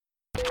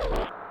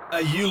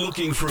Are you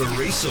looking for a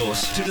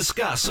resource to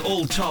discuss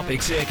all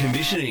topics air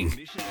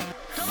conditioning?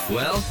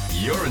 Well,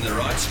 you're in the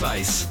right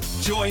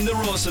space. Join the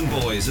Rawson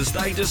boys as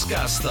they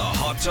discuss the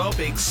hot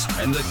topics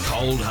and the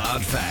cold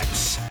hard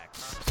facts.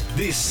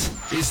 This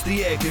is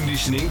the Air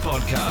Conditioning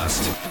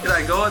Podcast.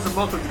 G'day guys, and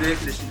welcome to the Air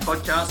Conditioning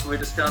Podcast, where we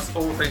discuss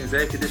all things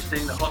air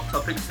conditioning, the hot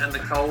topics and the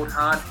cold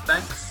hard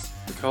facts.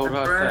 The cold and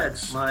hard Brad,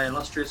 facts. my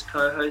illustrious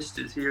co-host,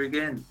 is here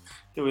again.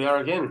 Here we are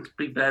again.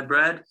 Big bad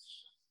Brad.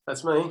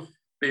 That's me.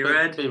 Be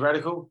rad. Be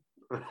radical.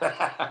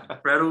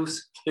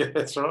 Rattles. Yeah,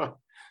 that's right.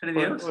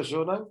 Anything else? What's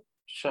your name?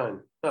 Shane.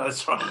 No,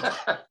 that's right.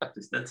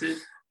 That's it.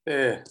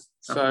 Yeah.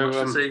 Nothing much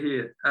to see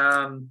here.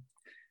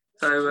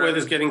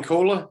 Weather's getting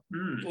cooler.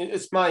 Mm,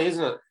 It's May,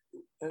 isn't it?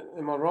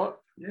 Am I right?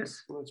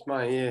 yes, Well, it's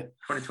May, yeah.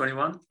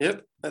 2021.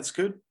 Yep, that's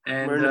good.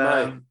 And We're into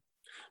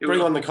May.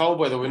 Bring on the cold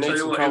weather. We need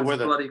some cold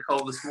weather. It was bloody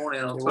cold this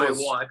morning, and I'll tell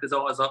you why, because I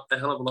was up a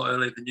hell of a lot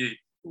earlier than you.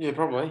 Yeah,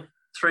 probably.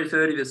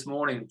 3:30 this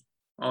morning,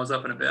 I was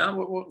up and about.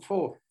 What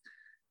for?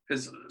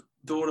 Because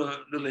daughter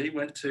Lily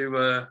went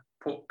to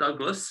Port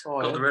Douglas,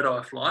 got the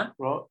red-eye flight.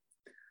 Right.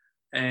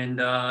 And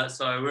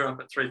so we're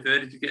up at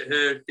 3:30 to get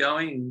her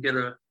going and get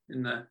her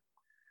in the...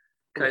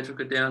 Kay took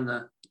her down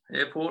the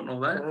airport and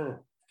all that. Yeah.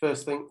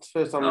 First time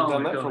we've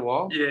done that for a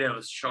while. Yeah, it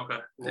was a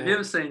shocker. Yeah. Have you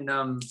ever seen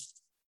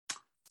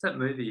that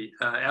movie,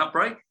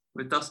 Outbreak,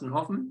 with Dustin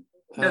Hoffman?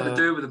 You know, the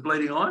dude with the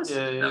bleeding eyes?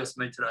 Yeah, yeah. That was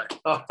me today.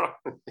 Oh,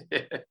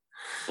 yeah.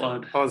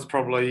 Blood. I was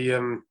probably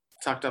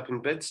tucked up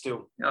in bed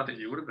still. Yeah, I think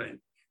you would have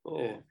been.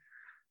 Yeah.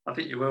 I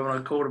think you were when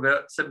I called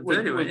about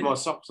 7:30. With my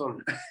socks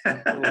on.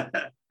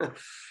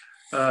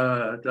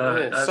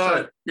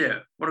 Yeah.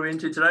 What are we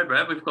into today,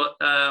 Brad? We've got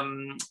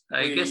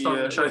a guest on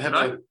the show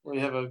today. We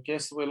have a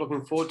guest that we're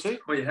looking forward to.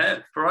 We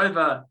have. For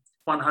over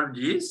 100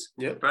 years,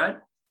 Yep.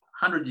 Brad,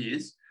 100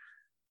 years,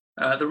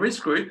 the Reece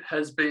Group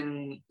has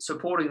been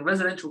supporting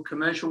residential,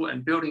 commercial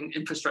and building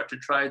infrastructure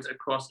trades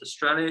across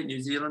Australia,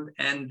 New Zealand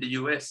and the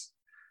US,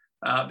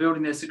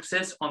 building their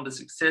success on the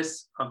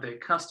success of their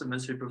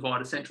customers who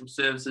provide essential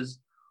services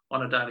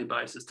on a daily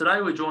basis.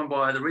 Today, we're joined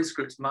by the Reece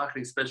Group's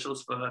marketing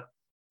specialist for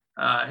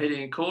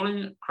heating and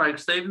cooling, Craig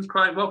Stevens.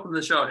 Craig, welcome to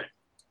the show.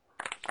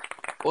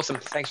 Awesome.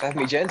 Thanks for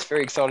having me, gents.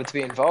 Very excited to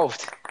be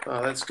involved.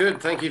 Oh, that's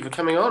good. Thank you for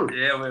coming on.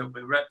 Yeah,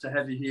 we're rapt to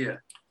have you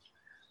here.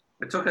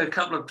 We took a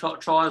couple of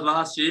tries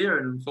last year,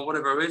 and for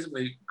whatever reason,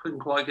 we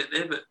couldn't quite get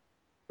there, but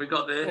we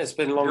got there. Yeah, it's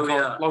been a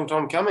long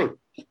time coming.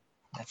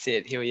 That's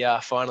it. Here we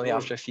are, finally,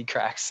 after a few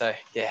cracks. So,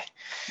 yeah.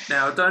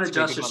 Now, don't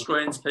adjust your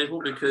screens, people,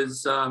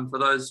 because for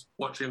those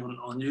watching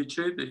on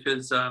YouTube,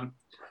 because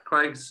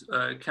Craig's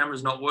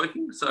camera's not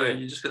working, so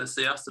you're just going to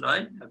see us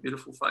today, our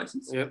beautiful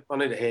faces. Yep, I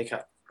need a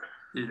haircut.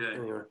 You do.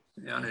 Anyway.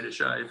 Yeah, I need a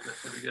shave, but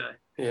there we go.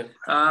 Yeah.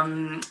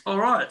 All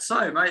right.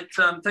 So, mate,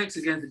 thanks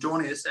again for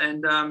joining us.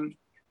 And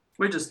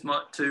we just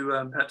like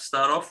to perhaps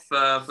start off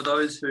for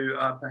those who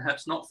are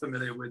perhaps not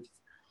familiar with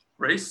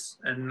Reece,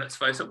 and let's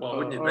face it, why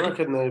wouldn't you be? I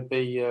reckon there'd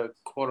be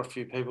quite a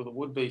few people that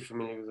would be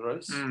familiar with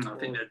Reece. I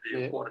think there'd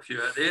be quite a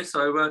few out there.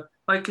 So,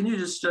 mate, can you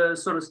just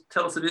sort of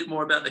tell us a bit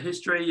more about the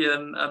history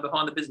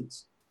behind the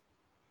business?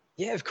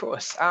 Yeah, of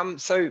course. I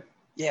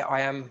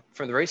am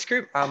from the Reece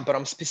Group, but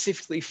I'm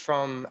specifically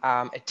from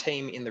a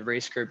team in the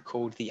Reece Group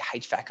called the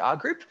HVAC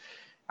Group,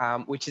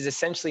 which is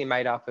essentially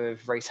made up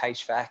of Reece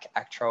HVAC,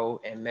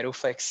 Actrol and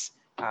Metalflex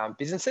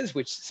businesses,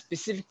 which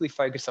specifically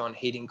focus on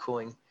heating,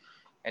 cooling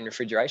and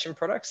refrigeration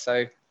products.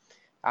 So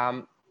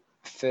for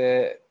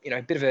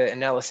a bit of an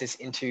analysis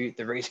into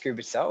the Reece Group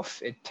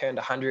itself, it turned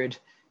 100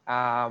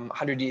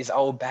 years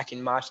old back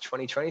in March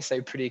 2020,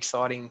 so pretty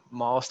exciting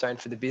milestone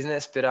for the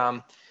business.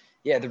 But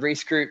the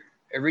Reece Group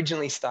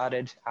originally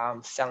started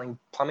selling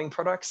plumbing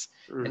products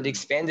and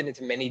expanded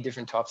into many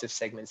different types of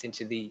segments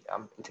into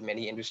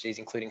many industries,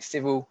 including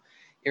civil,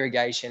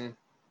 irrigation,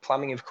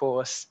 plumbing, of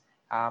course,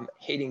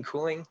 heating,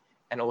 cooling,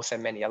 and also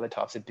many other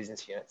types of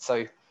business units.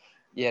 So,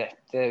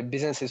 the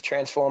business has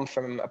transformed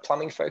from a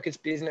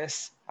plumbing-focused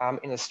business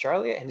in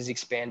Australia and has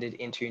expanded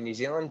into New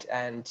Zealand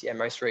and,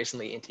 most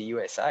recently into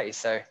USA.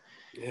 So,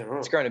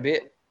 it's grown a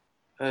bit.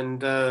 And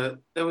there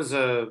was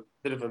a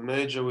bit of a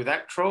merger with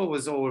Actrol,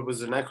 was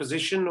an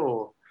acquisition,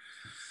 or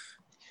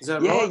is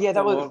that right? Yeah,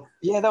 that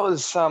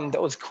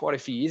was quite a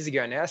few years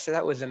ago now. So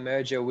that was a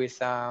merger with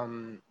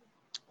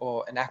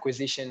or an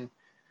acquisition,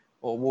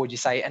 or what would you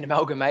say, an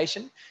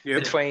amalgamation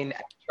between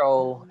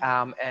Actrol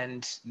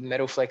and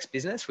Metalflex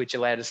business, which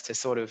allowed us to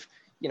sort of,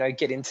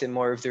 get into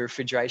more of the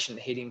refrigeration,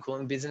 heating and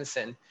cooling business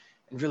and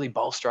really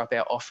bolster up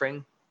our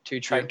offering to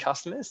trade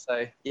customers.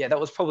 So that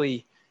was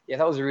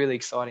a really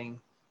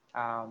exciting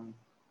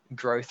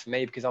growth for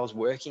me, because I was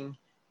working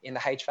in the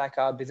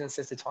HVAC business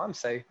at the time.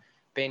 So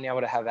being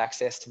able to have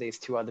access to these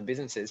two other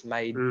businesses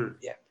made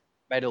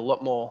it a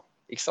lot more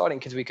exciting,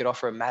 because we could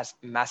offer a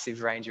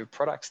massive range of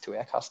products to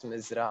our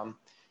customers that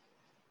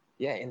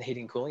in the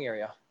heating and cooling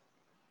area.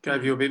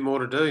 Gave you a bit more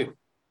to do.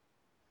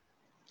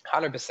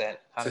 100%.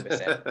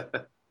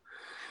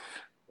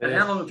 And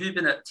how long have you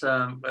been at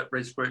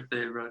Reece Group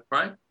there,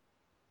 Craig?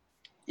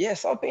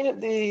 Yes, I've been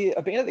at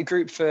the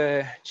group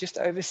for just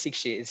over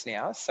 6 years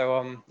now.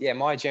 So yeah,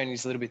 my journey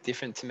is a little bit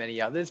different to many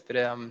others, but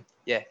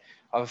yeah,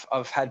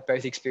 I've had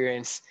both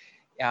experience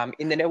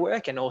in the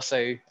network and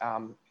also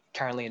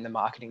currently in the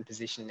marketing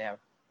position now.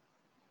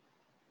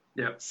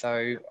 Yeah. So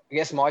I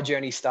guess my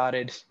journey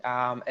started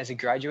as a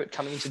graduate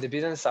coming into the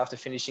business after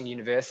finishing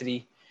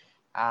university.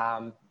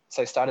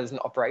 So started as an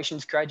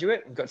operations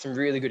graduate and got some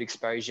really good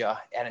exposure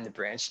out in the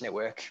branch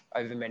network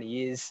over many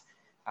years.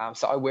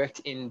 So I worked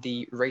in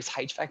the Reece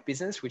HVAC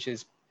business, which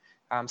is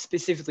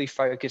specifically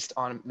focused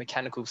on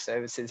mechanical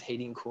services,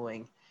 heating,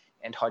 cooling,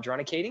 and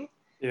hydronic heating.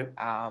 Yeah.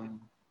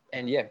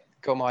 And yeah,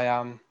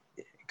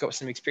 got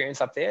some experience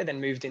up there.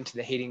 Then moved into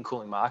the heating and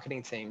cooling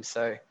marketing team.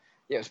 So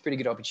yeah, it was a pretty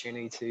good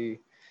opportunity to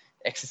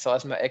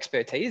exercise my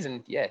expertise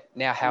and yeah,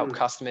 now help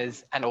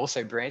customers and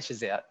also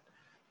branches out.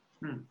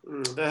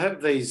 They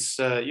have these,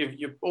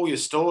 all your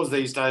stores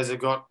these days have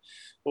got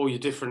all your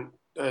different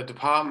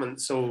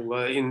departments all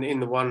in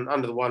the one,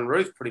 under the one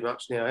roof pretty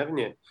much now, haven't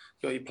you?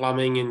 Got your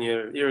plumbing and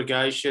your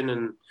irrigation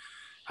and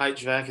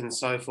HVAC and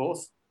so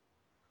forth.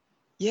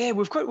 Yeah,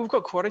 we've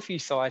got quite a few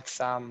sites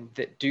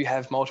that do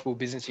have multiple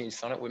business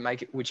units on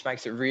it, which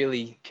makes it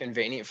really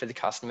convenient for the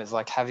customers,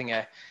 like having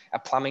a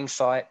plumbing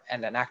site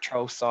and an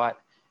Actrol site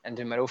and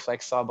a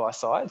Metalflex side by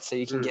side, so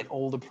you can get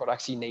all the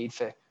products you need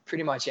for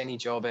pretty much any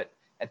job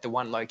at the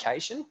one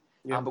location.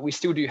 Yep. But we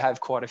still do have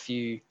quite a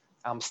few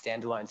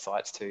standalone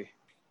sites too.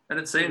 And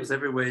it seems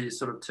everywhere you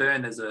sort of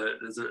turn, there's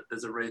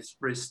a Reece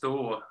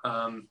store.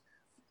 How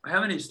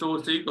many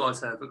stores do you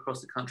guys have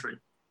across the country?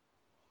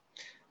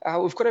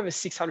 We've got over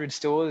 600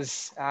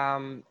 stores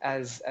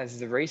as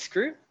the Reece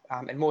Group,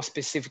 and more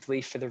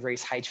specifically for the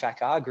Reece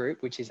HVAC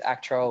Group, which is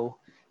Actrol,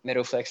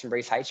 Metalflex, and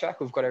Reece HVAC.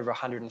 We've got over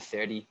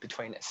 130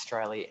 between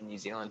Australia and New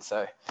Zealand.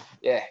 So,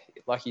 yeah,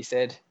 like you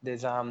said,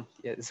 there's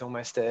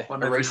almost a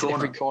Reece in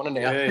every corner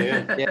now.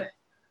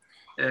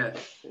 Yeah,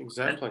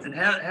 exactly.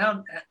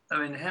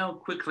 And how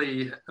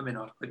quickly? I mean,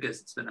 I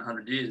guess it's been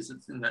 100 years.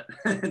 It's in that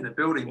in the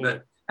building,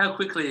 but how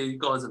quickly are you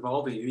guys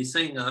evolving? Are you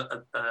seeing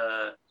an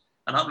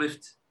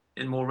uplift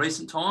in more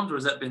recent times, or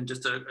has that been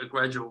just a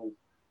gradual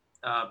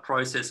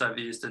process over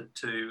years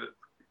to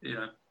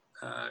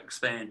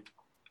expand?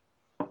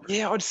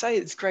 Yeah, I'd say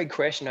it's a great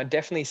question. I'd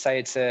definitely say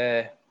it's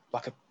a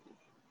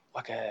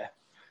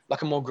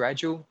more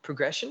gradual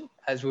progression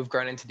as we've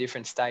grown into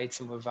different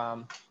states and we've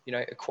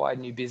acquired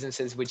new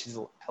businesses, which has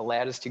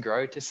allowed us to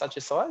grow to such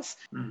a size.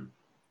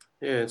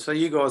 Yeah, so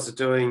you guys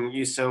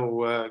you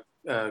sell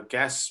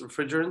gas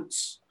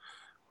refrigerants,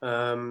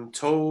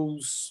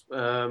 tools,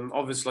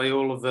 obviously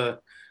all of the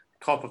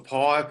copper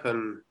pipe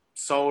and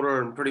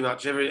solder and pretty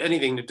much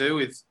anything to do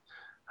with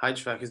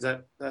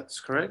HVAC. That's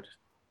correct?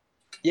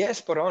 Yeah,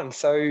 spot on.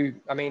 So,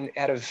 I mean,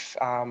 out of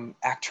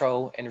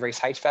Actrol and Reece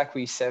HVAC,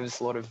 we service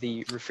a lot of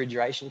the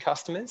refrigeration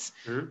customers.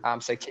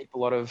 So keep a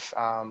lot of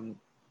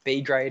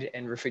B grade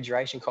and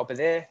refrigeration copper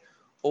there,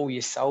 all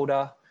your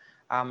solder,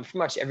 pretty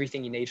much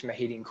everything you need from a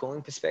heating and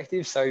cooling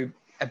perspective. So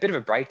a bit of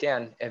a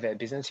breakdown of our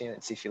business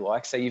units, if you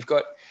like. So you've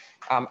got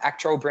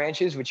Actrol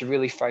branches, which are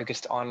really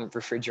focused on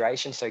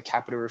refrigeration. So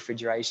Capital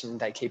Refrigeration,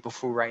 they keep a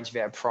full range of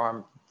our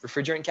prime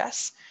refrigerant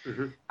gas.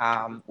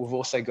 We've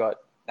also got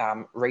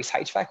Reece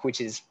HVAC,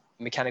 which is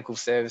mechanical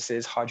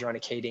services,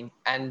 hydronic heating,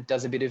 and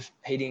does a bit of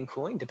heating and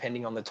cooling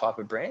depending on the type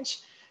of branch.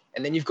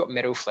 And then you've got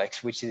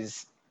Metalflex, which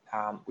is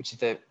a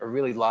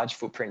really large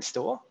footprint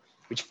store,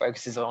 which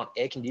focuses on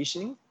air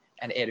conditioning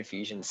and air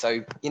diffusion.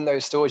 So in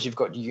those stores, you've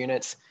got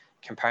units,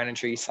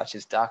 componentry such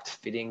as duct,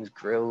 fittings,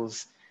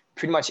 grills,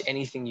 pretty much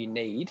anything you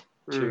need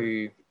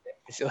to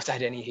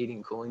facilitate any heating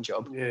and cooling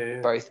job,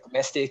 both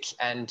domestic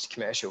and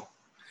commercial.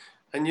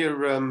 And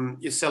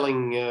you're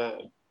selling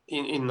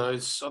in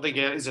those, I think,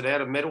 is it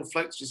out of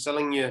Metalflex? You're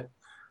selling your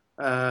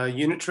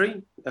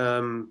unitary.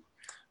 I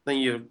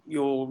think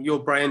your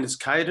brand is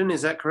Caden.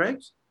 Is that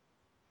correct?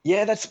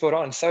 Yeah, that's spot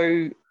on.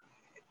 So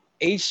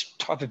each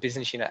type of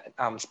business unit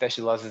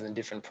specializes in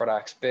different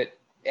products, but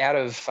out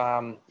of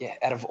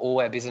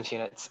all our business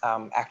units,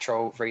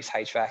 Actrol, Reece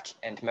HVAC,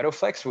 and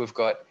Metalflex, we've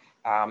got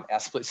our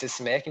split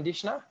system air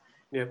conditioner.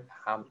 Yep.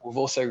 We've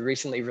also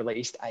recently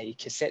released a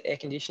cassette air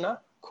conditioner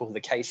called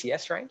the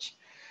KCS range.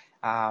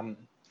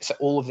 So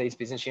all of these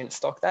business units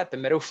stock that, but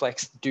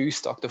Metalflex do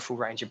stock the full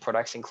range of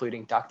products,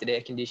 including ducted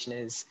air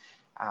conditioners,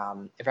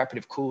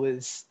 evaporative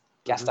coolers,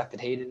 gas ducted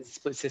heaters,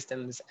 split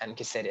systems, and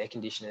cassette air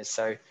conditioners.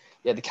 So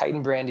yeah, the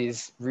Caden brand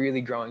is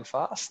really growing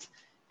fast.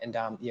 And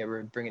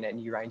we're bringing out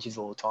new ranges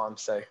all the time.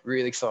 So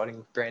really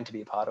exciting brand to be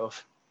a part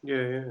of.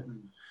 Yeah.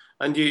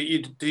 And do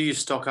you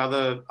stock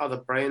other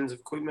brands of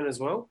equipment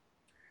as well?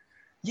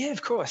 Yeah,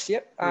 of course.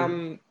 Yep.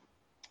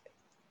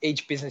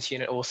 Each business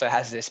unit also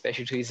has their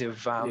specialties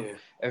of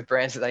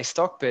brands that they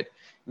stock, but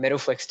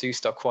Metalflex do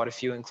stock quite a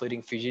few,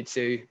 including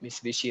Fujitsu,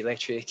 Mitsubishi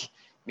Electric,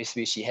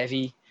 Mitsubishi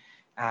Heavy,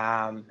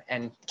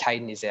 and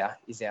Caden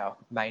is our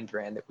main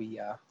brand that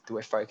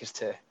we're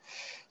focused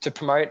to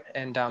promote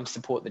and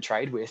support the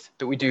trade with.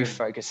 But we do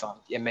focus on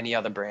many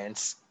other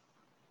brands.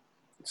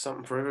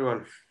 Something for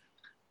everyone.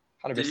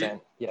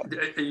 100%. Yeah.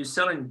 Are you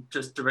selling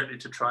just directly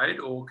to trade,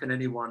 or can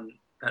anyone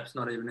perhaps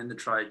not even in the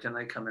trade, can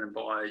they come in and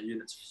buy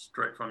units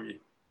straight from you?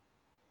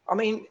 I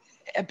mean,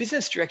 our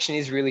business direction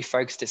is really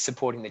focused at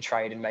supporting the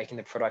trade and making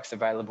the products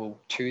available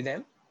to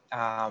them.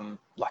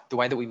 Like the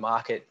way that we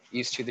market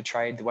is to the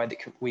trade, the way that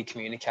we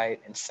communicate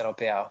and set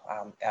up our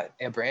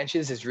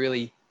branches is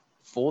really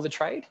for the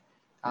trade.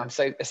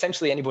 So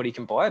essentially anybody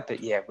can buy it, but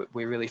yeah,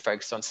 we're really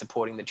focused on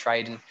supporting the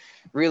trade and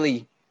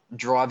really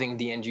driving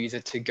the end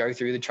user to go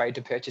through the trade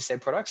to purchase their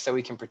products so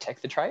we can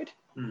protect the trade.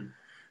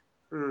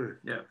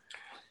 Yeah.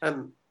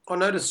 I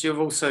noticed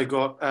you've also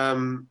got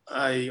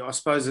I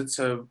suppose it's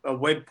a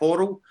web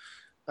portal,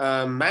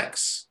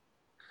 Max.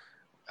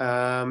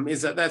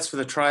 That's for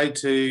the trade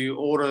to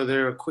order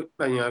their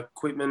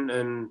equipment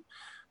and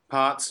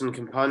parts and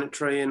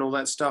componentry and all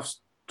that stuff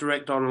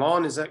direct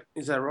online. Is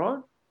that right?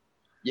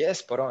 Yeah,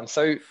 spot on.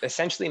 So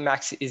essentially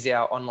Max is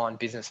our online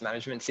business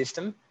management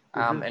system.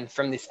 And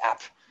from this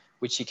app,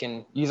 which you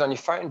can use on your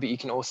phone, but you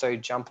can also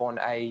jump on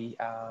a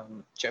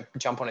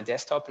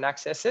desktop and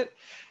access it.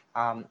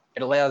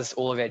 It allows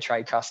all of our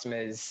trade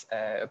customers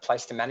a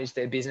place to manage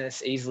their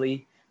business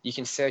easily. You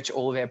can search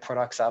all of our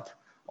products up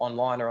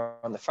online or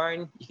on the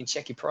phone. You can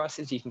check your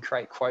prices. You can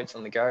create quotes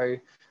on the go,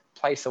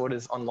 place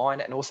orders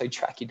online, and also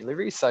track your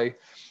delivery. So,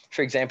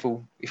 for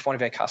example, if one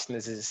of our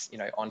customers is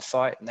on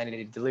site and they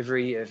need a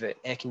delivery of an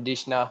air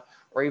conditioner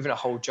or even a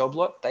whole job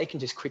lot, they can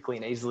just quickly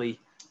and easily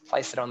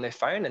place it on their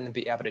phone and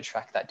be able to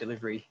track that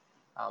delivery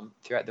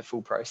throughout the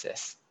full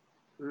process.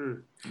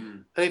 And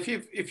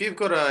if you've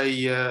got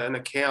an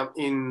account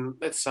in,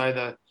 let's say,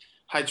 the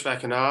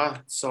HVAC and R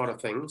side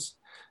of things,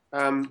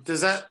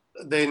 does that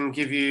then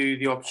give you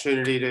the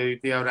opportunity to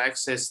be able to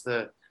access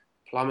the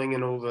plumbing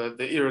and all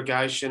the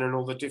irrigation and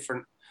all the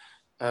different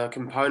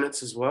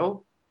components as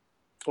well,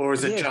 or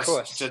is it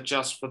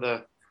just for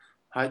the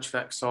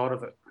HVAC side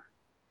of it?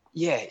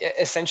 Yeah,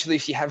 essentially,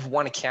 if you have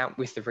one account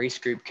with the Reece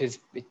Group, because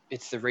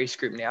it's the Reece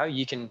Group now,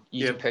 you can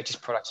purchase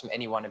products from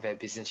any one of our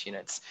business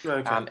units.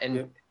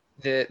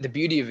 The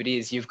beauty of it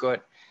is you've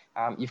got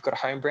a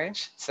home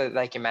branch so that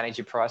they can manage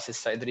your prices,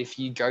 so that if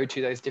you go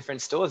to those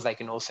different stores, they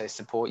can also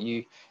support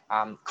you,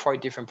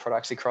 quote different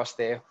products across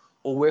there,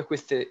 or work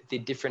with the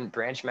different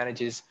branch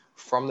managers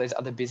from those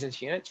other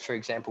business units. For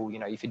example,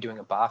 if you're doing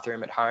a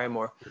bathroom at home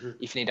or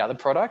if you need other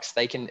products,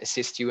 they can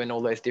assist you in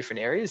all those different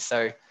areas.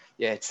 So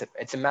yeah,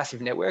 it's a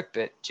massive network,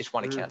 but just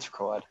one account's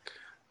required.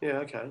 Yeah,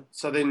 okay.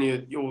 So then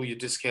all your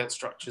discount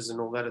structures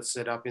and all that is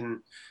set up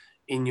in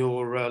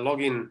your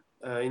login,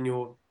 in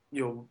your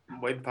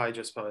web page,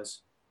 I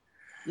suppose.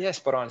 Yeah,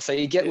 spot on. So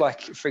you get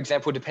for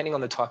example, depending on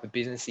the type of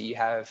business that you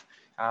have,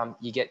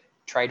 you get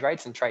trade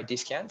rates and trade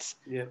discounts,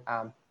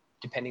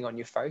 depending on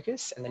your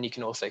focus. And then you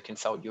can also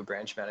consult your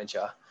branch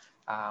manager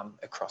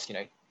across,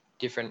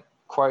 different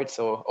quotes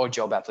or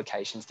job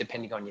applications,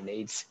 depending on your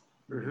needs.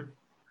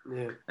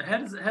 Yeah. And how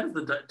does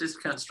the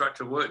discount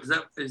structure work?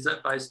 Is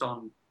that based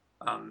on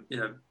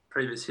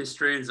previous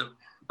history? Is it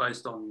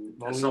based on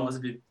the size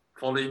of your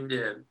volume?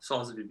 Yeah,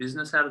 size of your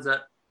business. How does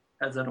that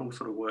all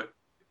sort of work?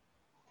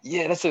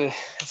 Yeah, that's a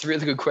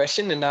really good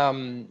question,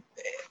 and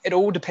it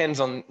all depends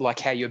on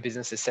how your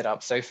business is set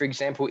up. So, for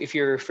example, if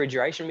you're a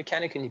refrigeration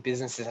mechanic and your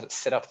business is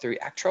set up through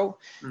Actrol,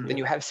 then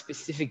you have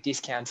specific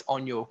discounts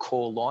on your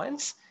core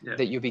lines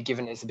that you'll be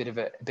given as a bit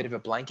of a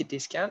blanket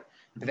discount.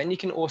 But then you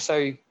can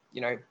also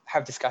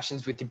have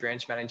discussions with your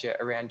branch manager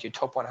around your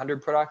top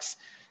 100 products,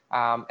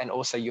 and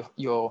also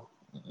your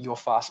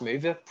fast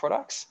mover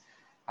products.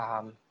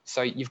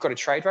 So you've got a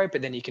trade rate,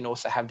 but then you can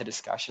also have the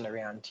discussion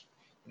around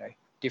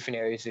different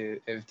areas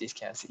of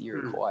discounts that you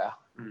require.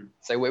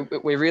 So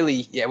we're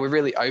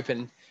really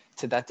open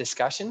to that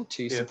discussion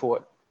to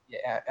support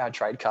our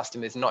trade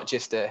customers, not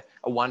just a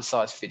one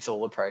size fits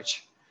all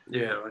approach.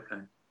 Yeah,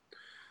 okay.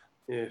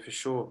 Yeah, for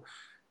sure.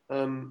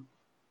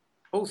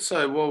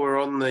 Also, while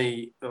we're on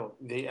the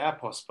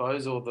app, I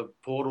suppose, or the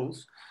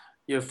portals,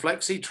 your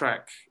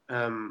FlexiTrack,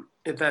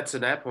 if that's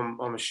an app,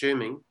 I'm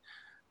assuming,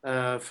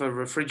 for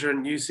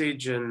refrigerant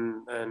usage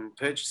and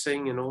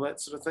purchasing and all that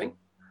sort of thing.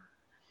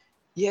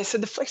 Yeah, so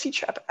the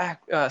FlexiTrack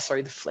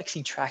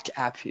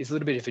app is a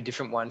little bit of a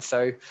different one.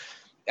 So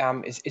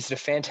it's a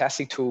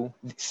fantastic tool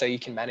so you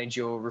can manage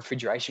your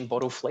refrigeration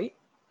bottle fleet.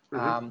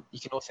 You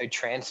can also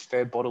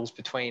transfer bottles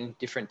between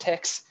different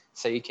techs,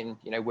 so you can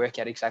work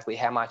out exactly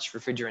how much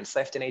refrigerant's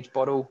left in each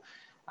bottle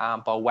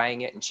by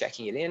weighing it and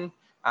checking it in.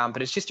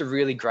 But it's just a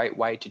really great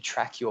way to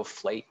track your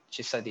fleet,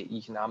 just so that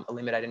you can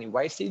eliminate any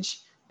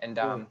wastage and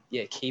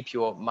keep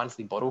your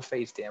monthly bottle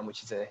fees down,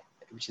 which is a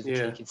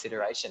key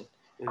consideration.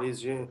 It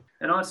is, yeah.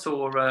 And I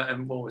saw,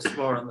 and while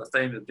we're on the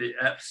theme of the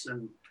apps,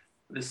 and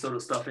this sort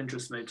of stuff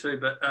interests me too,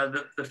 but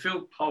the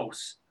Field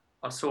Pulse,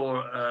 I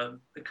saw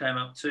it came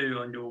up too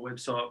on your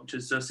website, which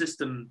is a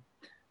system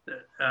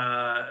that,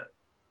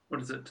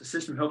 a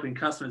system helping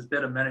customers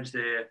better manage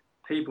their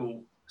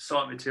people,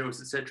 site materials,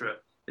 etc.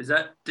 Is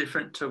that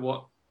different to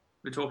what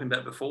we were talking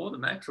about before, the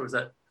Max, or is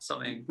that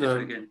something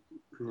different again?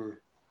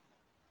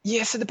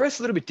 Yeah, so they're both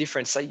a little bit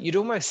different. So you'd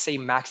almost see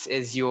Max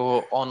as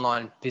your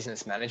online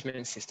business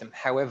management system.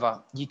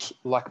 However,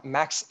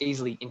 Max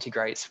easily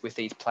integrates with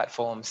these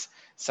platforms.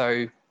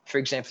 So for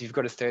example, if you've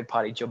got a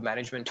third-party job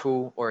management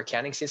tool or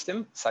accounting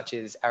system, such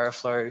as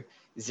Airflow,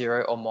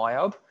 Xero, or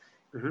MyOb,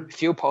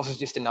 FieldPulse is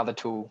just another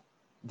tool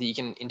that you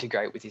can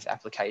integrate with this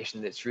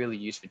application that's really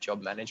used for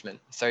job management.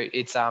 So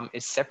it's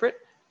separate,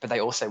 but they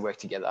also work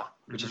together,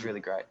 which is really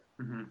great.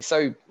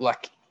 So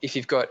like if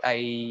you've got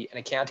an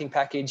accounting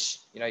package,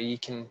 you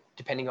can,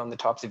 depending on the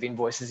types of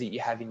invoices that you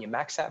have in your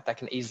Max app, that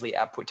can easily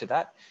output to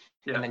that.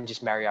 And then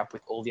just marry up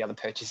with all the other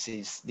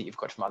purchases that you've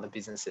got from other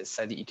businesses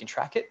so that you can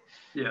track it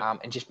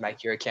and just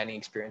make your accounting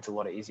experience a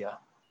lot easier.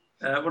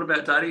 What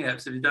about dating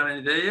apps? Have you done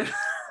any there yet?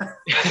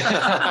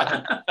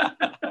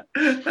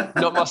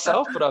 Not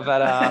myself, but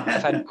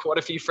I've had quite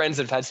a few friends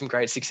that have had some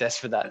great success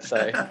for that. So,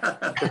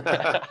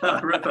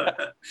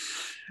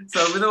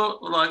 so with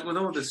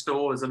all the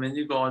stores, I mean,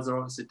 you guys are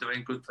obviously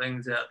doing good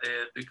things out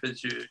there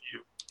because you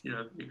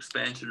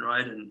expansion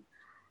rate and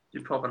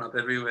you're popping up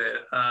everywhere.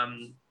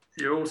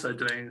 You're also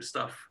doing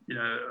stuff,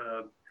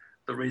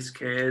 the Reece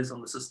Cares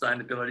on the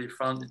sustainability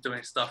front. You're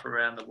doing stuff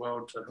around the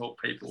world to help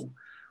people.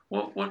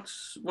 What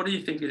do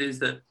you think it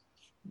is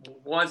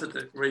why is it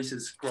that Reece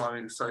is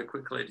growing so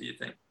quickly, do you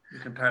think, in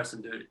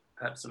comparison to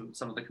perhaps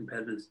some of the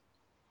competitors?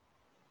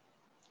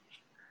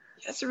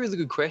 That's a really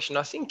good question.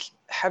 I think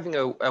having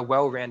a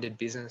well-rounded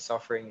business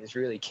offering is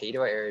really key to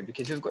our area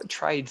because we've got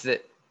trades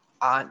that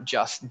aren't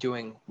just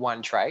doing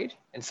one trade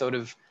and sort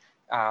of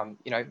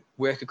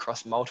work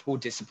across multiple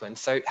disciplines.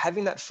 So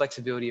having that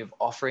flexibility of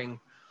offering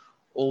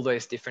all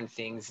those different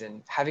things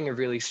and having a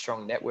really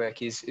strong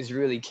network is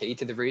really key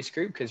to the Reece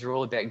Group because we're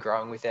all about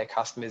growing with our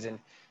customers and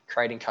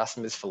creating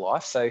customers for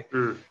life. So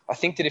I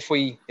think that if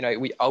we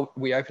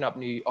open up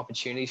new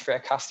opportunities for our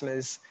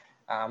customers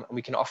and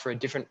we can offer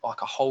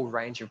a whole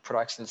range of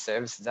products and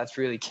services, that's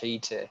really key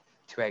to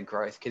our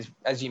growth. Because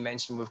as you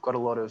mentioned, we've got a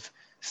lot of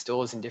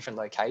stores in different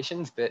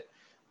locations, but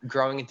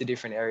growing into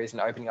different areas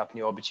and opening up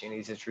new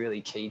opportunities is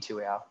really key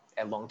to our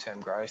long-term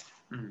growth.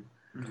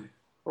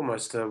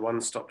 Almost a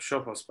one-stop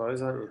shop, I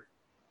suppose, aren't you?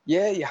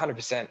 Yeah,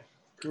 100%.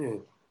 Yeah.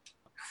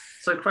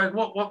 So, Craig,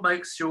 what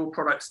makes your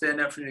product stand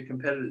out from your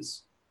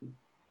competitors?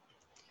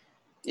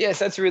 Yes,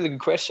 that's a really good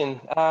question.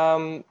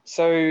 From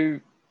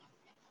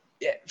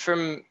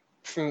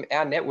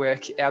our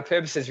network, our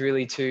purpose is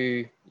really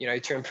to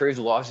improve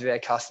the lives of our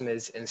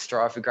customers and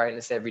strive for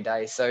greatness every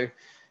day. So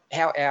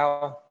how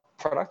our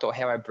product or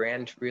how our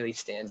brand really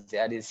stands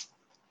out is,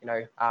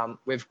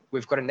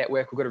 we've got a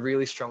network, we've got a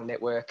really strong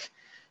network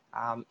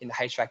in the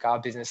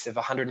HVAC business of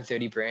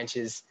 130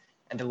 branches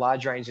and a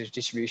large range of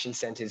distribution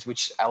centres,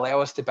 which allow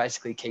us to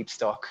basically keep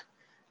stock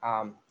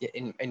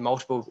in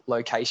multiple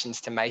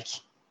locations to make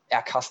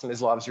our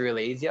customers' lives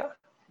really easier.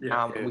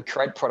 We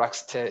create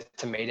products to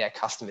meet our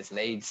customers'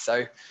 needs.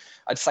 So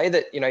I'd say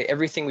that,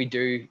 everything we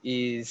do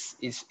is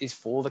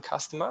for the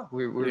customer.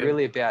 We're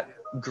really about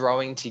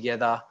growing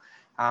together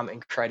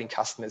and creating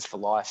customers for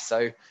life.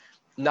 So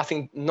not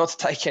to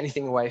take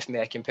anything away from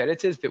our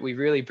competitors, but we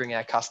really bring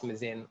our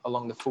customers in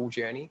along the full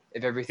journey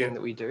of everything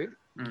that we do,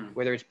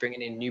 whether it's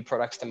bringing in new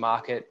products to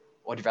market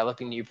or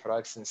developing new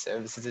products and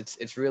services.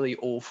 It's really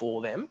all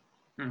for them.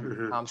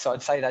 So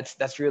I'd say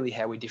that's really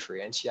how we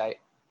differentiate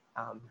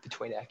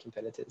between our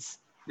competitors.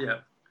 Yeah.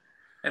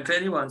 And for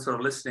anyone sort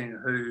of listening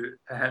who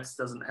perhaps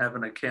doesn't have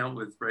an account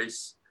with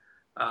Reece,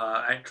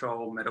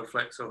 Actrol,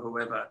 Metalflex or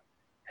whoever,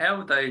 how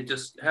would they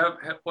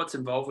what's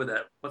involved with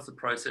that? What's the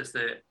process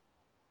there?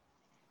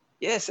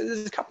 Yeah, so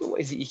there's a couple of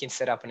ways that you can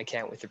set up an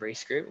account with the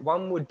Reece Group.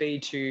 One would be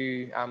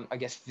to,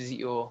 visit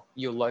your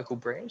local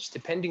branch,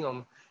 depending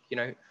on,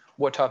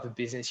 what type of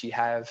business you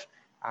have.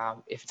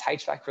 If it's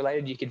HVAC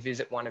related, you could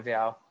visit one of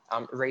our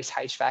Reece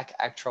HVAC,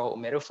 Actrol or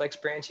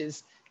Metalflex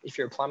branches. If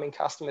you're a plumbing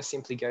customer,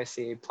 simply go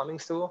see a plumbing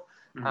store.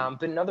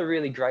 But another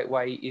really great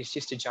way is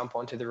just to jump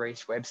onto the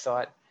Reece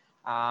website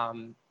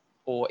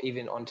or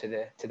even onto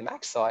the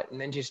Max site and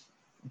then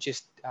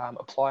just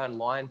apply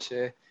online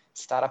to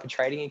start up a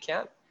trading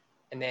account.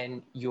 And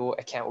then your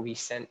account will be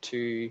sent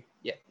to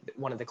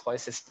one of the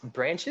closest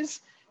branches.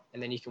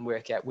 And then you can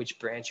work out which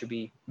branch will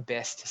be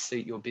best to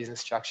suit your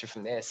business structure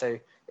from there. So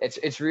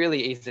it's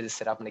really easy to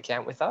set up an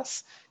account with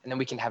us. And then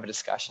we can have a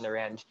discussion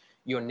around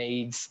your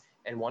needs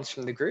and wants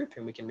from the group.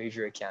 And we can move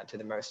your account to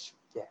the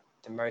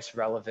most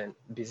relevant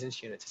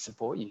business unit to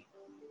support you.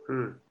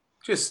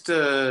 Just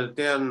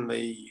down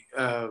the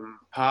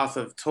path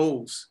of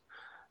tools,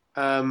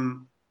 are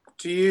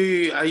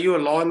you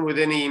aligned with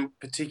any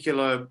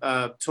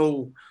particular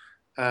tool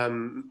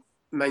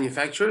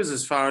manufacturers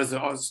as far as,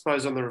 I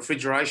suppose, on the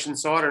refrigeration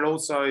side and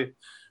also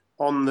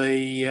on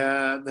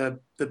the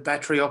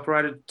battery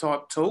operated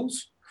type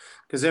tools?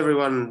 Because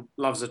everyone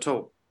loves a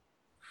tool.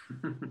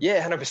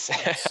 Yeah, 100%.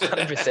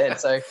 100%.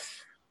 So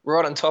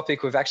right on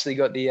topic, we've actually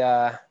got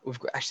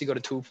a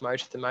tool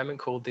promotion at the moment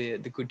called the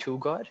Good Tool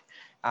Guide,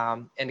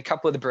 and a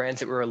couple of the brands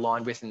that we're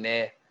aligned with in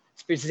there,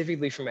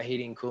 specifically from a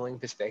heating and cooling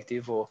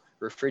perspective or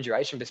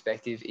refrigeration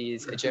perspective,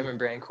 is a German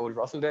brand called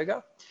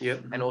Rothenberger,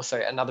 and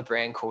also another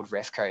brand called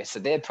Refco. So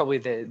they're probably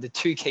the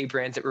two key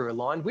brands that we're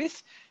aligned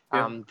with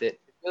that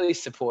really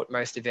support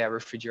most of our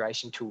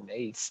refrigeration tool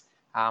needs.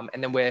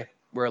 And then we're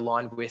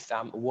aligned with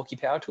Milwaukee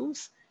Power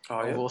Tools.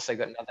 We've also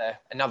got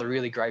another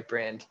really great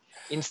brand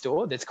in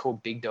store that's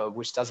called Big Dog,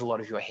 which does a lot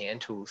of your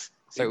hand tools.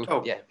 So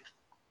yeah,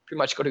 pretty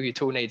much got all your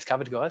tool needs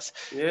covered, guys.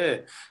 Yeah,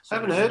 I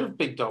haven't heard of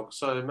Big Dog,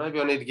 so maybe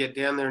I need to get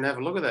down there and have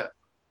a look at that.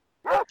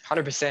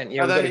 100%.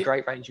 Yeah, we've got a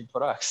great range of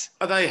products.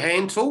 Are they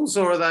hand tools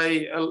or are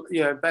they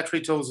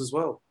battery tools as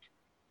well?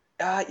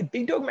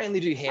 Big Dog mainly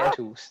do hand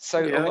tools.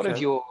 So a lot of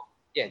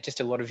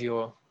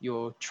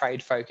your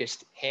trade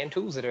focused hand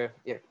tools that are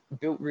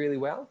built really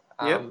well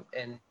and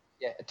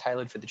are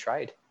tailored for the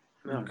trade.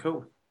 Oh,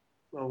 cool.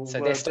 Well,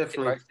 so they're stocked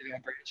in most of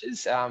our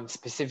branches,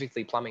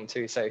 specifically plumbing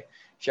too. So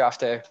if you're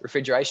after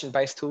refrigeration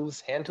based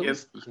tools, hand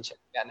tools, you can check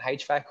them out in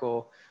HVAC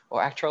or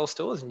Actrol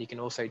stores, and you can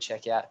also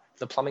check out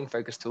the plumbing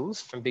focused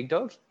tools from Big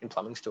Dog in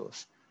plumbing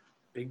stores.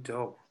 Big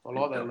Dog. I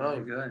like that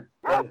name.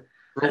 Yeah.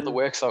 Rule the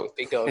work site with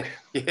Big Dog.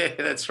 Yeah,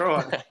 that's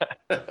right.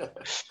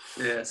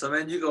 Yeah, so I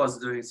mean, you guys are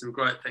doing some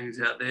great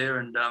things out there,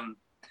 and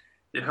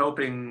you're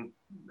helping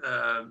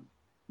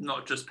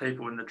not just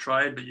people in the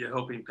trade, but you're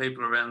helping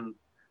people around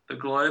the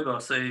globe. I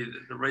see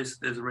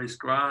there's a Reece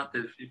grant.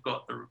 You've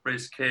got the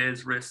Reece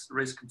Cares, Reece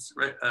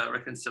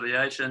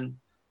Reconciliation,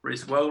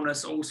 Reece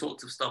Wellness, all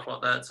sorts of stuff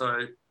like that.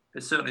 So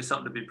it's certainly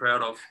something to be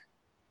proud of.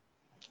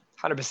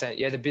 100%.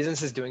 Yeah, the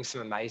business is doing some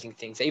amazing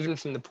things, even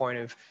from the point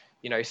of,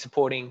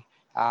 supporting,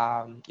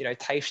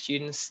 TAFE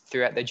students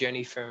throughout their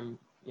journey from,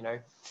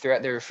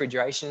 throughout their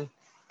refrigeration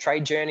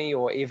trade journey,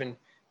 or even,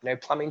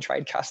 plumbing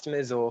trade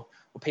customers or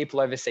people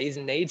overseas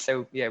in need.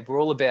 So yeah,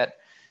 we're all about,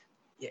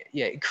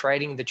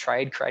 creating the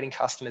trade, creating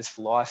customers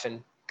for life,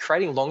 and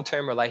creating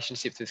long-term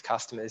relationships with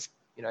customers,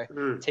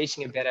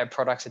 teaching about our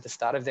products at the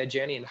start of their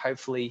journey, and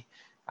hopefully,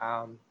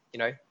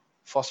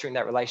 fostering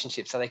that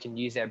relationship so they can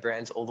use our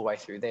brands all the way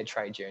through their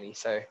trade journey.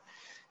 So,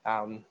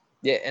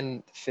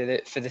 and for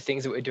the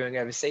things that we're doing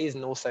overseas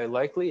and also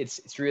locally,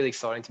 it's really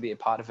exciting to be a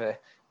part of a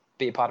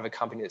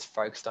company that's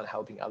focused on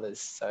helping others.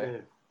 So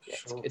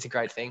it's a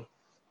great thing.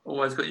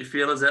 Always got your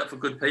feelers out for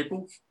good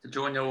people to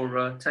join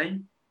your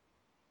team.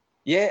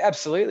 Yeah,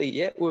 absolutely.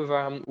 Yeah,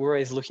 we're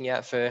always looking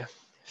out for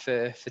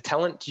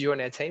talent to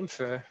join our team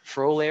for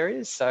all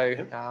areas. So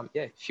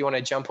if you want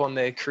to jump on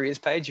the careers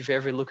page, if you're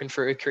ever looking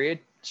for a career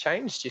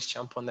change, just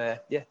jump on the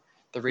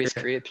Reece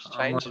career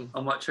change.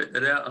 I might check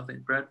that out, I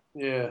think, Brad.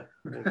 Yeah.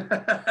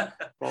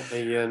 Might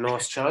be a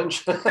nice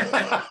change.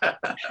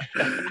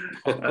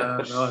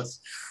 Nice.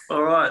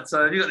 All right.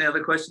 So have you got any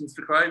other questions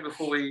for Craig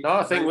before we... No,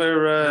 I think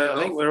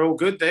we're all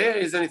good there.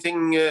 Is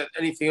anything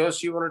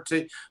else you wanted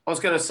to... I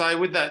was going to say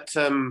with that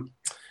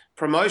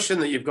promotion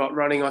that you've got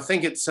running, I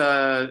think it's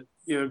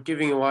you're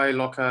giving away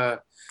like an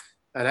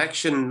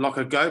action, like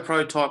a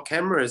GoPro type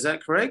camera. Is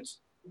that correct?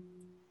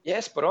 Yeah,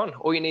 spot on.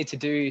 All you need to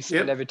do is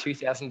spend over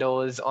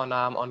 $2,000 on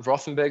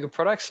Rothenberger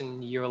products,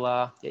 and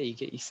you'll you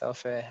get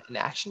yourself an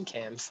action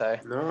cam. So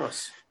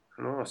nice.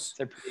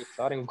 So pretty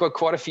exciting. We've got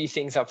quite a few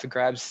things up for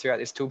grabs throughout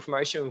this tool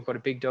promotion. We've got a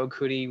Big Dog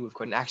hoodie, we've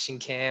got an action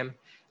cam,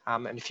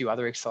 and a few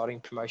other exciting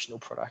promotional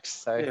products.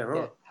 So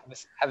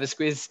have a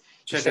squiz.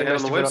 Check it out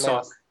on the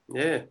website.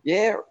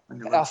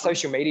 Our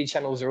social media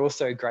channels are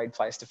also a great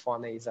place to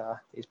find these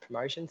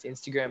promotions.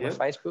 Instagram or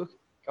Facebook.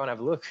 Go and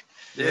have a look.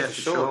 Yeah, for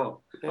sure.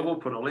 I will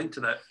put a link to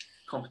that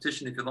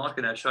competition if you like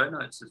in our show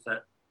notes.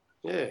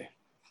 Yeah,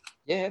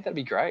 that'd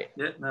be great.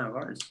 Yeah, no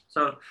worries.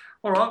 So,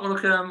 all right. Well,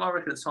 look, I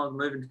reckon it's time to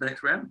move into the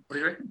next round. What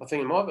do you reckon? I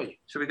think it might be.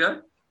 Should we go?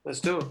 Let's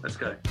do it. Let's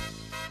go.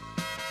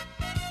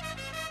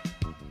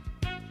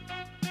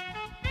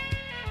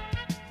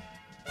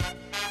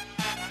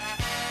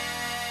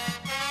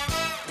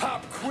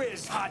 Pop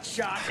quiz, hot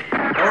shot.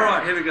 All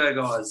right, here we go,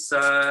 guys.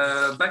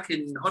 Back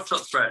in Hot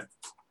Shots, Brad.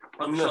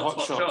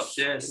 Hot shots.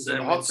 Yes. Is it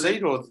a hot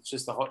seat or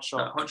just the hot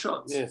shot? Hot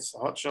Shots. Yes,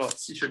 hot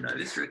shots. You should know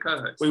this. You're a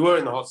co-host. We were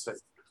in the hot seat.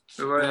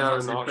 We were in the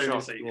hot seat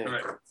previously. Yeah.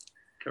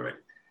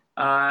 Correct.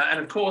 And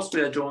of course,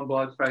 we are joined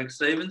by Craig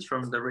Stevens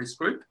from the Reece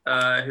Group,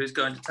 who's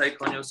going to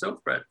take on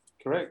yourself, Brad.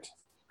 Correct.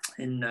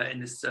 In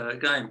this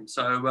game.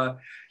 So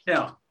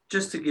now,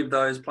 just to give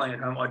those playing at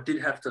home, I did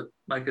have to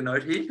make a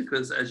note here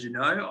because, as you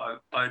know,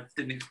 I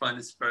didn't explain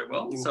this very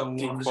well. So I'm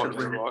just going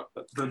to read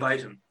it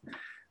verbatim.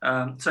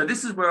 So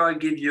this is where I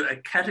give you a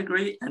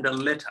category and a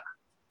letter.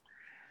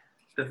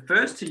 The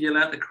first to yell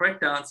out the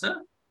correct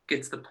answer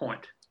gets the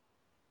point.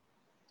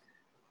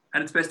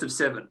 And it's best of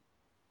 7.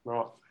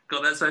 Right.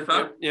 Got that so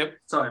far? Yep.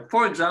 So,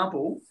 for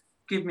example,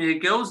 give me a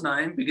girl's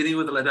name beginning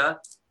with the letter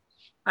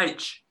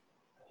H.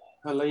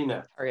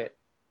 Helena. Harriet.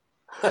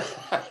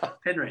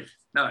 Henry.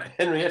 No.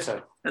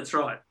 Henrietta. That's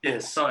right.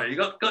 Yes. So you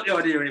got the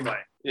idea anyway.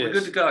 Yes. We're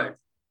good to go.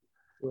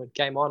 Good.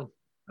 Game on.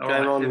 All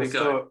right, here we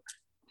go.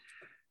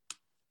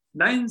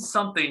 Name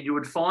something you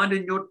would find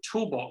in your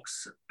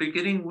toolbox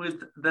beginning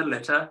with the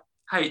letter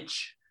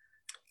H.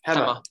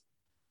 Hammer.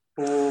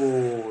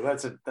 Oh, I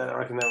reckon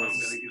that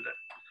was...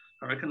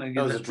 I reckon I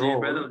give that to you,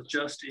 brother. It was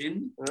just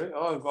in.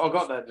 I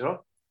got that, did I?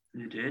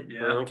 You did,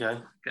 yeah. Oh, okay.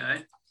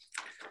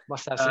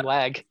 Must have some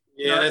lag.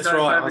 Yeah, that's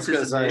right. I was going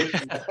to say.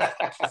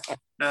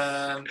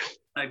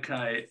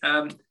 Okay.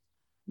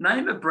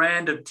 Name a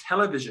brand of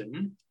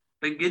television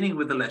beginning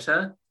with the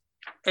letter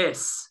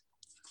S.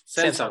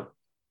 Samsung.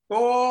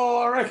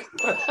 Oh, I reckon.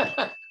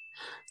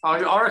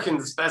 I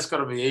reckon that's got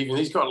to be even.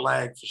 He's got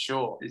lag for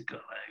sure. He's got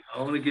lag.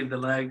 I want to give the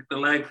lag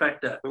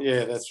factor.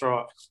 Yeah, that's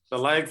right. The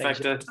lag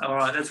factor. All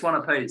right, that's one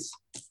apiece.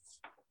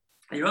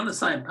 You're on the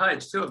same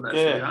page too of those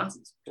three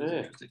answers.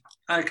 Yeah.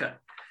 Okay.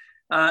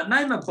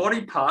 Name a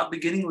body part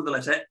beginning with the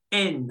letter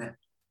N.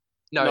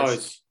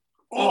 Nose.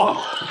 Oh.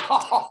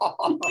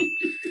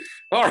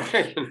 I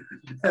reckon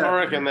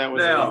that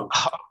was now,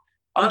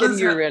 I'm giving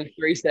you around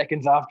 3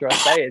 seconds after I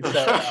say it,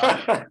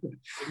 so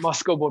my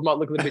scoreboard might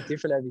look a little bit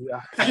different over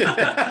here.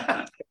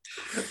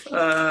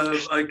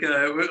 Okay,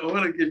 I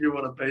want to give you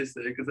one apiece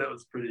there because that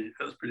was pretty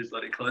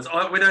bloody close.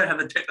 We don't have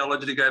the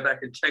technology to go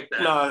back and check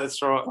that. No,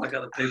 that's right. Like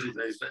other people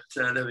do, but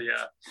there we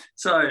are.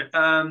 So,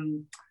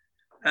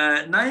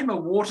 name a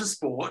water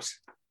sport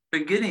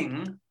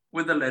beginning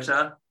with the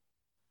letter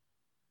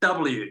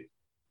W.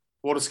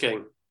 Water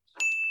skiing.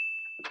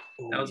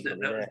 That was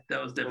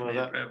definitely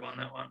a grab on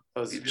that one. That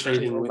was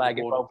cheating with lag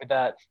the involved with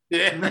that.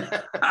 Yeah.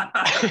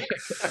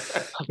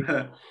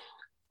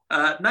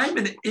 Name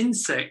an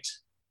insect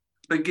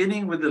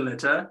beginning with the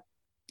letter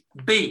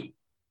B.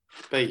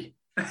 B.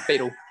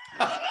 Beetle.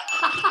 I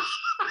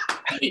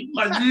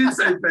knew you'd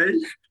say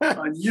B.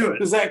 I knew it.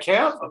 Does that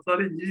count? I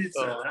thought you'd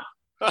say that.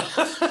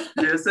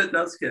 Yes, that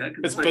does count.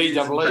 It's B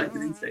double E.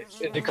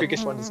 The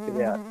quickest one to spit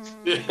out.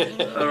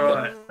 Yeah. All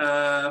right.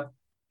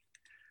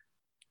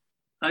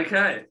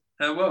 Okay.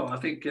 Well, I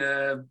think,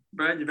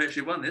 Brad, you've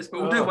actually won this, but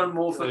we'll do one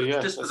more for the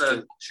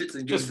shits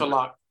and gigs. Just for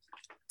luck.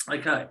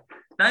 Okay.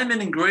 Name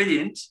an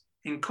ingredient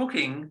in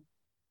cooking.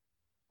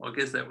 Well, I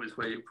guess that was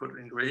where you put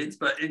ingredients,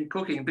 but in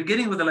cooking,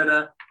 beginning with the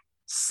letter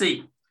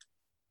C.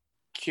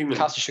 Cumin.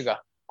 Caster sugar.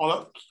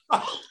 Oh,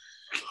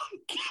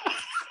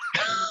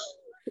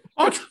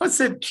 I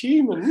said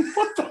cumin.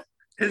 What the?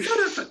 Is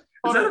that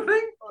a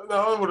thing?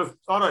 No,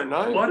 I don't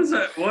know. Why does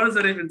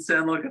that even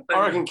sound like a thing?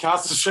 I reckon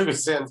caster sugar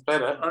sounds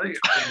better. I think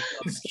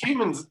it's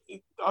cumin's.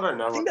 I don't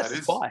know what that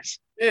is. Spice.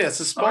 Yeah,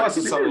 it's a spice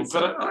or something,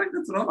 but I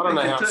don't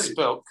know how it's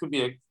spelled. Could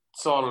be a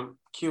silent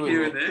Q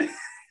in there.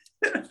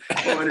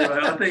 Well, anyway,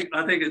 I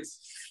think it's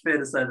fair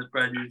to say that,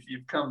 Brad,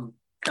 you've come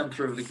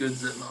through with the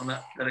goods on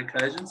that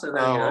occasion. So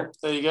there you go. Well,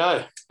 there you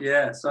go.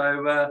 Yeah.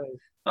 So,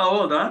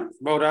 well done.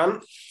 Well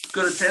done.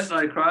 Good attempt,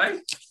 though,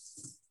 Craig.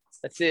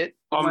 That's it.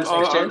 I'm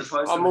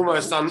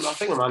almost done. I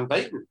think I'm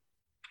unbeaten.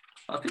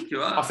 I think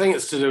you are. I think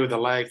it's to do with the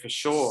lag for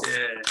sure.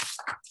 Yeah.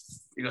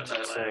 You got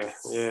no lag.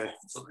 Yeah.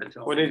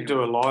 We need to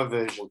do a live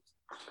version.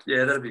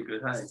 Yeah, that'd be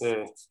good, hey?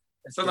 Yeah.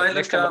 So, mate,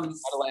 next time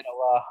Adelaide,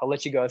 I'll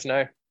let you guys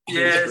know.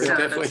 Yeah,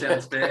 that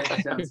sounds fair.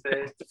 Sounds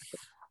fair.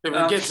 If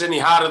it gets any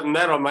harder than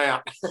that, I'm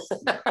out.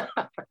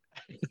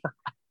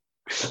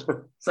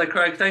 So,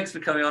 Craig, thanks for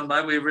coming on,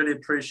 mate. We really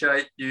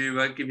appreciate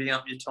you giving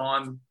up your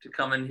time to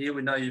come in here.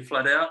 We know you're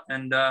flat out,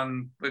 and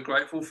we're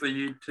grateful for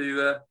you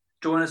to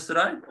join us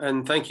today.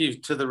 And thank you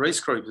to the Reece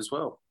Group as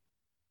well.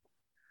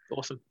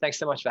 Awesome. Thanks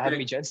so much for having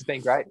me, gents. It's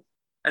been great.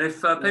 And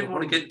if people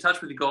want to get in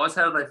touch with you guys,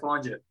 how do they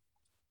find you?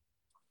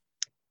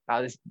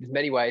 There's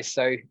many ways.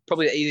 So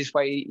probably the easiest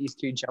way is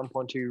to jump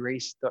onto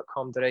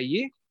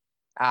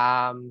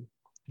reece.com.au,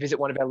 visit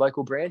one of our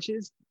local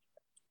branches,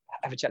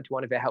 have a chat to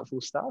one of our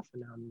helpful staff,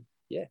 and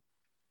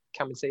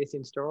come and see us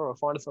in store or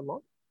find us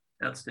online.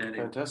 Outstanding.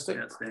 Fantastic.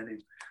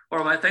 Outstanding. All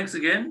right, mate, thanks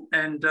again.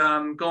 And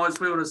guys,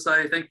 we want to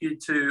say thank you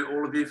to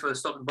all of you for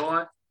stopping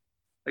by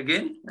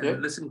again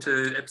and listen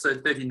to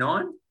episode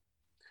 39.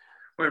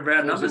 We're in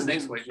round numbers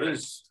next week.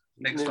 Next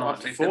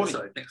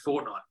episode, next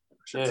fortnight.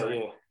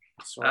 Yeah.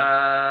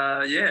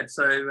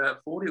 So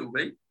 40 will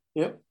be.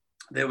 Yep.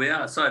 There we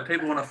are. So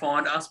people want to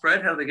find us,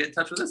 Brad, how do they get in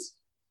touch with us?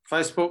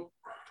 Facebook,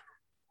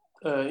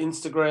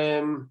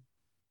 Instagram,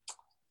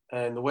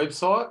 and the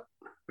website,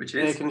 which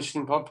is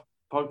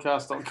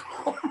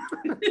airconditioningpodcast.com.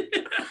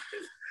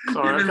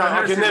 Sorry,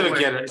 I can never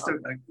get it.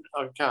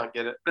 I can't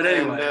get it. But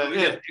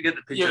anyway, you get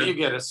the picture. You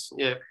get us,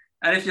 yeah.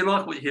 And if you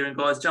like what you're hearing,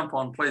 guys, jump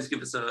on. Please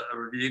give us a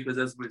review because,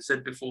 as we've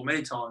said before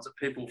many times, that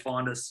people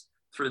find us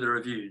through the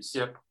reviews.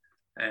 Yep.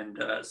 And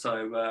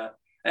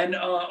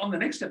on the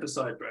next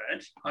episode,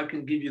 Brad, I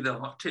can give you the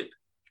hot tip.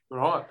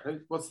 Right.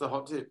 What's the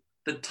hot tip?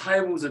 The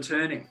tables are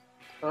turning.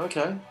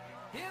 Okay.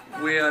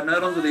 We are no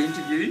longer the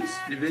interviewers.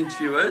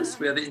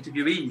 We are the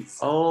interviewees.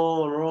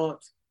 Oh, right.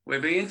 We're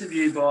being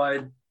interviewed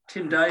by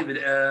Tim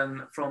David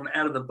from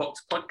Out of the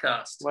Box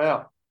podcast.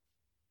 Wow.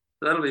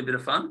 So that'll be a bit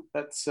of fun.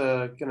 That's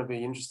going to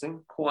be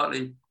interesting.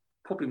 Quietly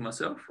popping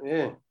myself.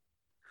 Yeah.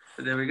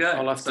 But there we go.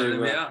 I'll have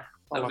to,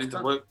 I'll have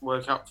to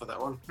work up for that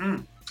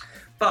one.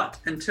 But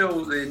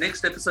until the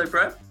next episode,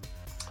 Brad.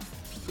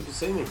 Good to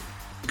see me.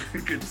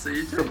 Good to see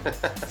you too.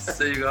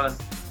 See you guys.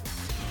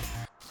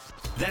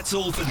 That's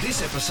all for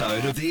this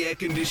episode of the Air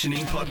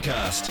Conditioning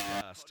Podcast.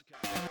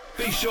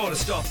 Be sure to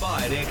stop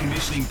by at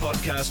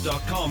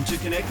airconditioningpodcast.com to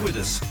connect with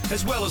us,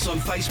 as well as on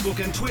Facebook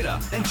and Twitter,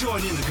 and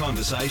join in the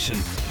conversation.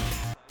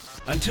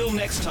 Until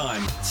next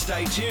time,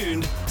 stay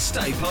tuned,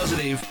 stay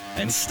positive,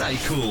 and stay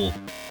cool.